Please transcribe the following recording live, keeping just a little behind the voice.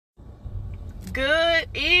Good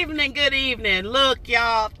evening, good evening. Look,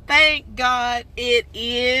 y'all, thank God it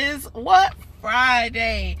is what?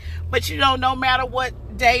 Friday. But you know, no matter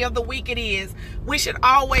what day of the week it is, we should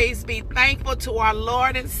always be thankful to our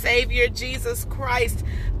Lord and Savior, Jesus Christ,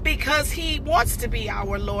 because he wants to be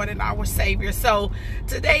our Lord and our Savior. So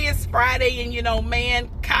today is Friday, and you know,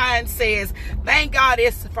 mankind says, thank God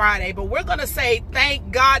it's Friday. But we're going to say,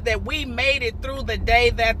 thank God that we made it through the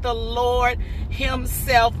day that the Lord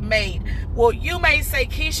himself made. Well, you may say,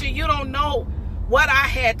 Keisha, you don't know what I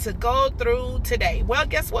had to go through today. Well,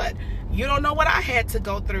 guess what? You don't know what I had to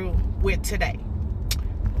go through with today.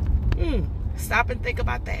 Stop and think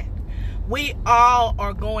about that. We all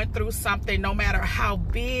are going through something, no matter how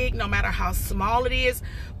big, no matter how small it is,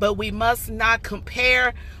 but we must not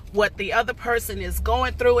compare what the other person is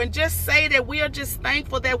going through, and just say that we are just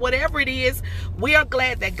thankful that whatever it is, we are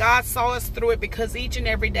glad that God saw us through it, because each and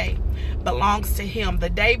every day belongs to him. The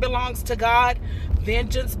day belongs to God.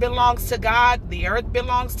 Vengeance belongs to God. The earth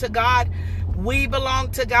belongs to God. We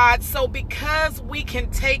belong to God. So because we can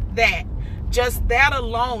take that, just that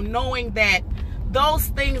alone, knowing that those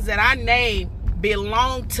things that I name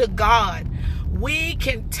belong to God, we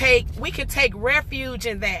can take refuge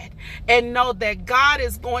in that and know that God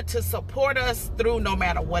is going to support us through no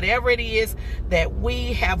matter whatever it is that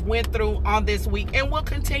we have went through on this week and will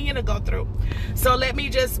continue to go through. So let me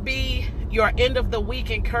just be your end of the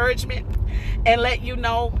week encouragement and let you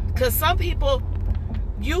know, because some people,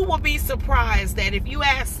 you will be surprised that if you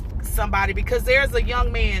ask somebody, because there's a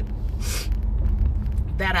young man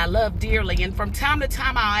that I love dearly, and from time to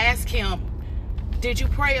time I'll ask him, did you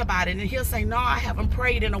pray about it? And he'll say, no, I haven't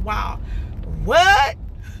prayed in a while. What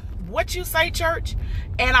you say, church?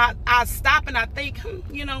 And I stop and I think,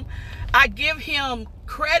 you know, I give him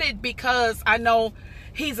credit because I know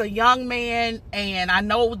he's a young man, and I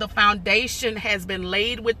know the foundation has been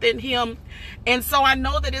laid within him. And so I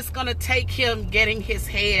know that it's going to take him getting his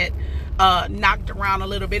head knocked around a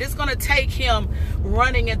little bit. It's going to take him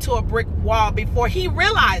running into a brick wall before he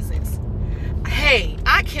realizes, hey,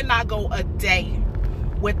 I cannot go a day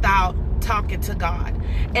without talking to God.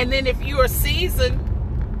 And then if you're seasoned,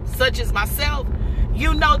 such as myself,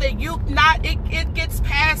 you know that it gets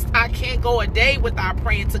past, I can't go a day without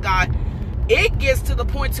praying to God. It gets to the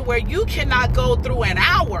point to where you cannot go through an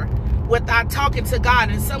hour without talking to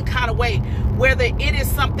God in some kind of way, whether it is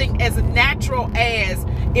something as natural as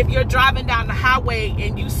if you're driving down the highway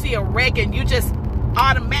and you see a wreck and you just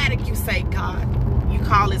you say, God, you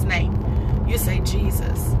call his name. You say,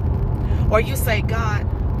 Jesus. Or you say, God,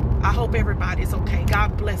 I hope everybody's okay.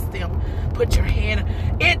 God bless them. Put your hand.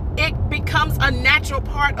 It becomes a natural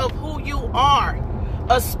part of who you are.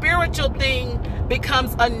 A spiritual thing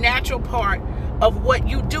becomes a natural part of what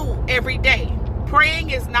you do every day. Praying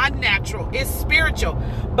is not natural, it's spiritual,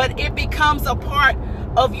 but it becomes a part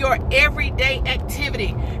of your everyday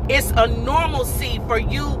activity. It's a normalcy for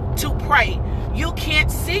you to pray. You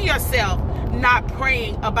can't see yourself not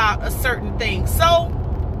praying about a certain thing. So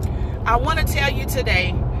I want to tell you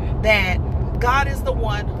today that God is the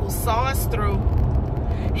one who saw us through.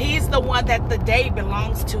 He's the one that the day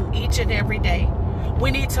belongs to, each and every day.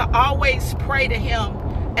 We need to always pray to him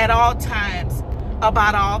at all times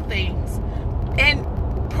about all things, and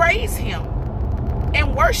praise him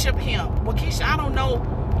and worship him. Well, Keisha, I don't know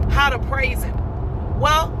how to praise him.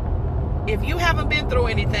 Well, if you haven't been through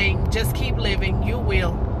anything, just keep living. You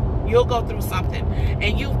will. You'll go through something.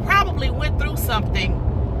 And you probably went through something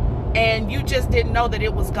and you just didn't know that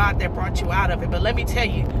it was God that brought you out of it. But let me tell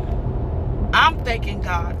you, I'm thanking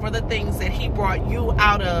God for the things that he brought you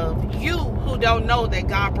out of. You who don't know that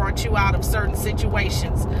God brought you out of certain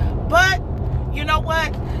situations. But you know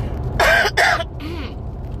what?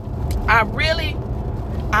 I really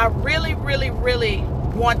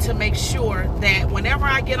want to make sure that whenever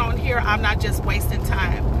I get on here, I'm not just wasting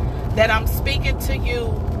time, that I'm speaking to you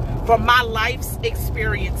from my life's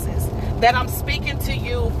experiences, that I'm speaking to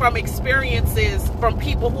you from experiences from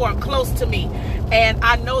people who are close to me, and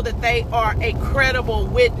I know that they are a credible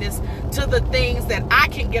witness to the things that I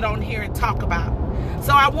can get on here and talk about.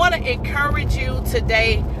 So I want to encourage you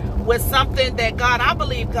today with something that I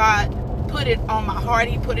believe God put it on my heart.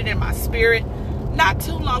 He put it in my spirit not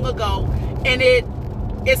too long ago, and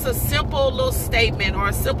it's a simple little statement or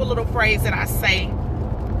a simple little phrase that I say,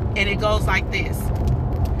 and it goes like this.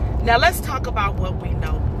 Now let's talk about what we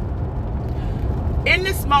know. In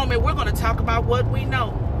this moment, we're going to talk about what we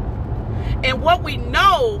know. And what we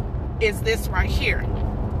know is this right here.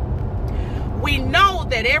 We know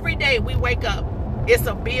that every day we wake up, it's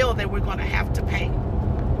a bill that we're going to have to pay.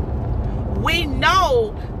 We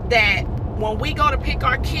know that when we go to pick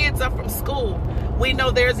our kids up from school, we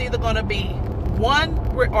know there's either going to be one,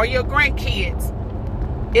 or your grandkids,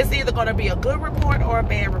 it's either going to be a good report or a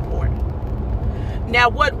bad report. Now,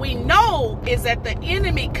 what we know is that the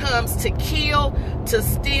enemy comes to kill, to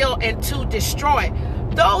steal, and to destroy.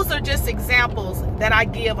 Those are just examples that I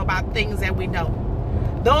give about things that we know.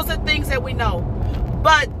 Those are things that we know.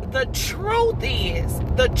 But the truth is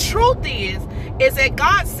that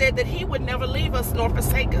God said that he would never leave us nor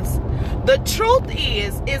forsake us. The truth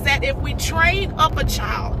is that if we train up a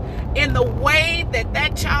child in the way that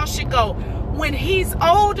that child should go, when he's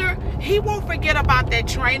older, he won't forget about that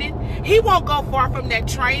training. He won't go far from that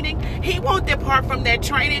training. He won't depart from that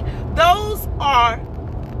training. Those are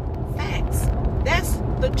facts. That's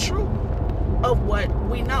the truth of what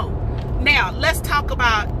we know. Now, let's talk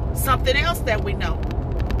about something else that we know.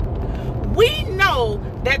 We know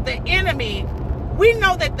that the enemy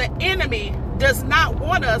does not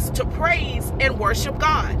want us to praise and worship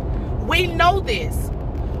God. We know this.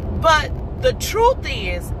 But the truth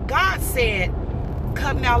is, God said,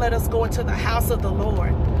 come now, let us go into the house of the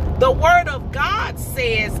Lord. The word of God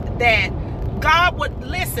says that God would,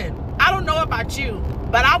 listen, I don't know about you,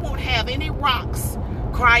 but I won't have any rocks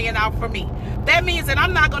crying out for me. That means that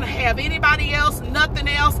I'm not going to have anybody else, nothing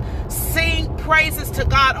else, sing praises to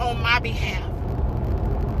God on my behalf.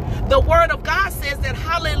 The word of God says that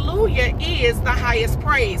hallelujah is the highest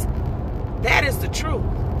praise. That is the truth.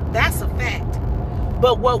 That's a fact.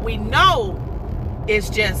 But what we know is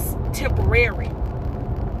just temporary.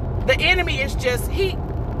 The enemy is just,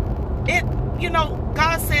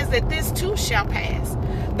 God says that this too shall pass.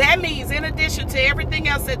 That means in addition to everything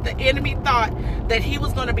else that the enemy thought that he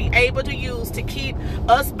was going to be able to use to keep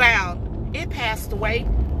us bound, it passed away.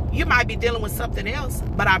 You might be dealing with something else,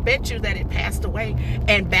 but I bet you that it passed away.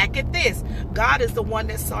 And back at this, God is the one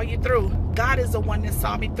that saw you through. God is the one that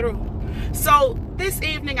saw me through. So this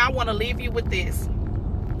evening, I want to leave you with this.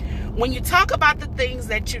 When you talk about the things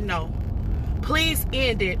that you know, please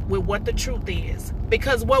end it with what the truth is.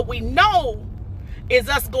 Because what we know is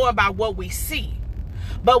us going by what we see.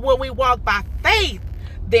 But when we walk by faith,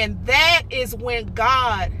 then that is when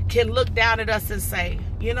God can look down at us and say,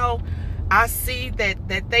 I see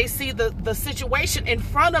that they see the situation in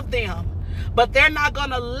front of them, but they're not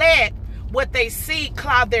going to let what they see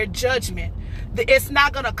cloud their judgment. It's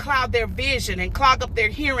not going to cloud their vision and clog up their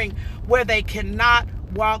hearing where they cannot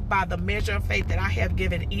walk by the measure of faith that I have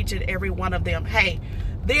given each and every one of them. Hey,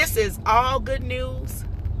 this is all good news.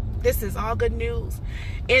 This is all good news.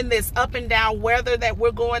 In this up and down weather that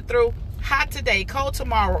we're going through, hot today, cold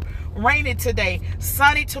tomorrow, rainy today,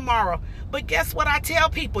 sunny tomorrow. But guess what I tell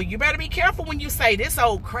people? You better be careful when you say this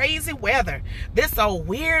old crazy weather, this old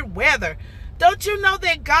weird weather. Don't you know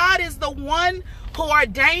that God is the one who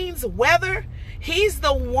ordains weather? He's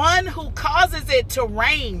the one who causes it to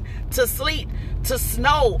rain, to sleet, to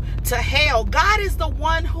snow, to hail. God is the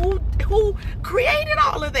one who created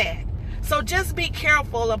all of that. So just be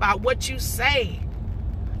careful about what you say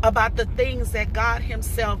about the things that God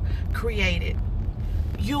himself created.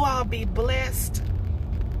 You all be blessed.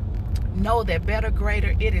 Know that better,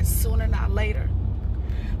 greater, it is sooner, not later.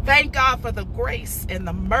 Thank God for the grace and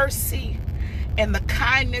the mercy and the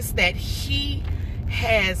kindness that he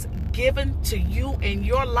has given to you in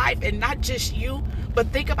your life. And not just you, but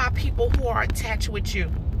think about people who are attached with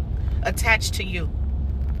you, attached to you.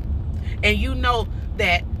 And you know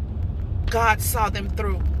that God saw them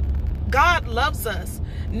through. God loves us.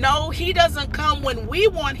 No, he doesn't come when we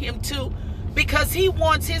want him to, because he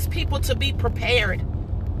wants his people to be prepared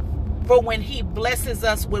for when he blesses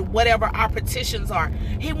us with whatever our petitions are.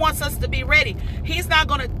 He wants us to be ready. He's not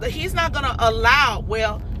gonna allow,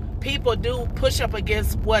 well, people do push up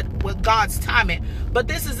against what God's timing. But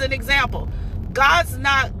this is an example. God's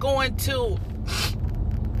not going to,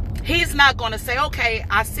 he's not going to say, okay,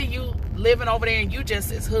 I see you living over there and you just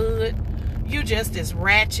as hood, you just as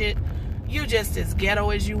ratchet, you just as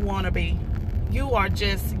ghetto as you want to be. You are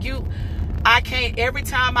just, I can't, every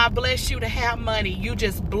time I bless you to have money, you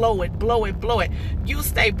just blow it. You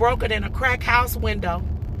stay broker than a crack house window.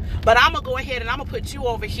 But I'm going to go ahead and I'm going to put you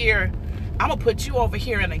over here. I'm going to put you over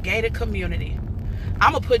here in a gated community.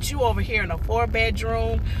 I'm going to put you over here in a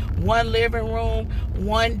 4-bedroom, 1 living room,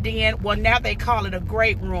 1 den. Well, now they call it a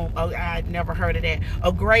great room. Oh, I'd never heard of that.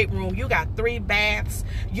 A great room. You got 3 baths.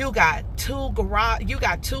 You got 2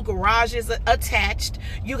 garages attached.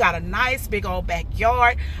 You got a nice big old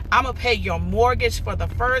backyard. I'm going to pay your mortgage for the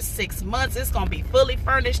first 6 months. It's going to be fully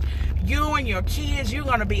furnished. You and your kids, you're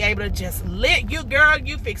going to be able to just live. You, girl,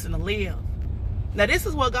 you fixing to live. Now, this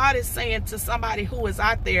is what God is saying to somebody who is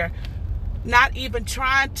out there not even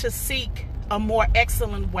trying to seek a more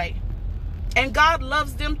excellent way. And God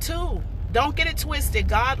loves them too. Don't get it twisted.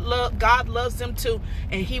 God loves them too,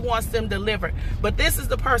 and he wants them delivered. But this is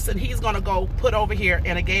the person he's going to go put over here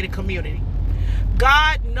in a gated community.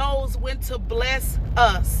 God knows when to bless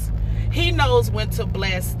us. He knows when to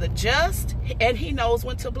bless the just, and he knows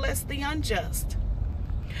when to bless the unjust.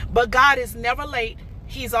 But God is never late.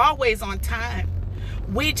 He's always on time.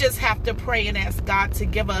 We just have to pray and ask God to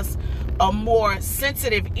give us a more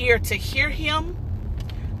sensitive ear to hear him,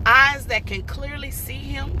 eyes that can clearly see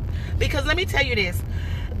him. Because let me tell you this,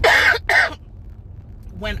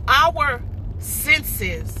 when our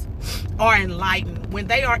senses are enlightened, when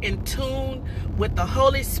they are in tune with the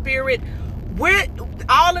Holy Spirit, we're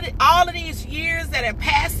all of these years that have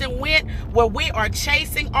passed and went, where we are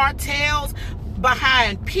chasing our tails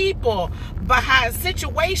behind people, behind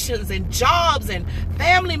situations and jobs and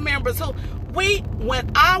family members,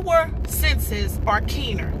 when our senses are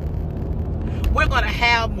keener, we're going to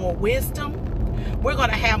have more wisdom, we're going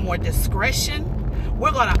to have more discretion,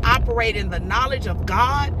 we're going to operate in the knowledge of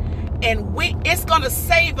God, and it's going to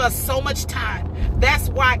save us so much time. That's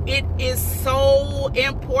why it is so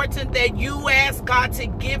important that you ask God to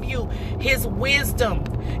give you his wisdom,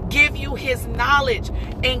 give you his knowledge.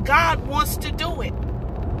 And God wants to do it.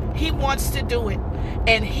 He wants to do it.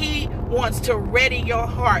 And he wants to ready your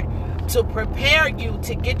heart, to prepare you,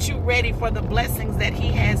 to get you ready for the blessings that he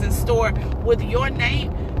has in store with your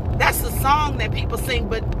name. That's a song that people sing,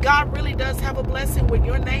 but God really does have a blessing with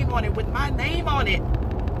your name on it, with my name on it.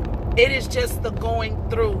 It is just the going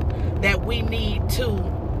through that we need to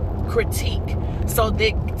critique so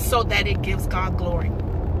that it gives God glory.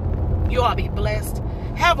 You all be blessed.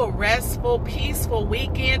 Have a restful, peaceful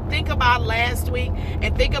weekend. Think about last week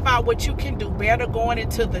and think about what you can do better going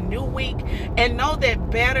into the new week. And know that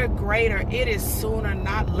better, greater, it is sooner,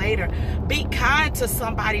 not later. Be kind to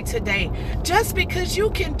somebody today just because you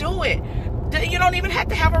can do it. You don't even have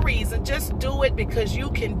to have a reason. Just do it because you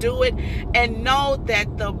can do it. And know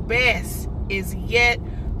that the best is yet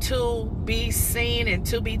to be seen and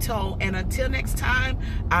to be told. And until next time,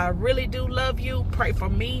 I really do love you. Pray for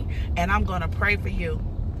me, and I'm going to pray for you.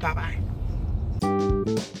 Bye-bye.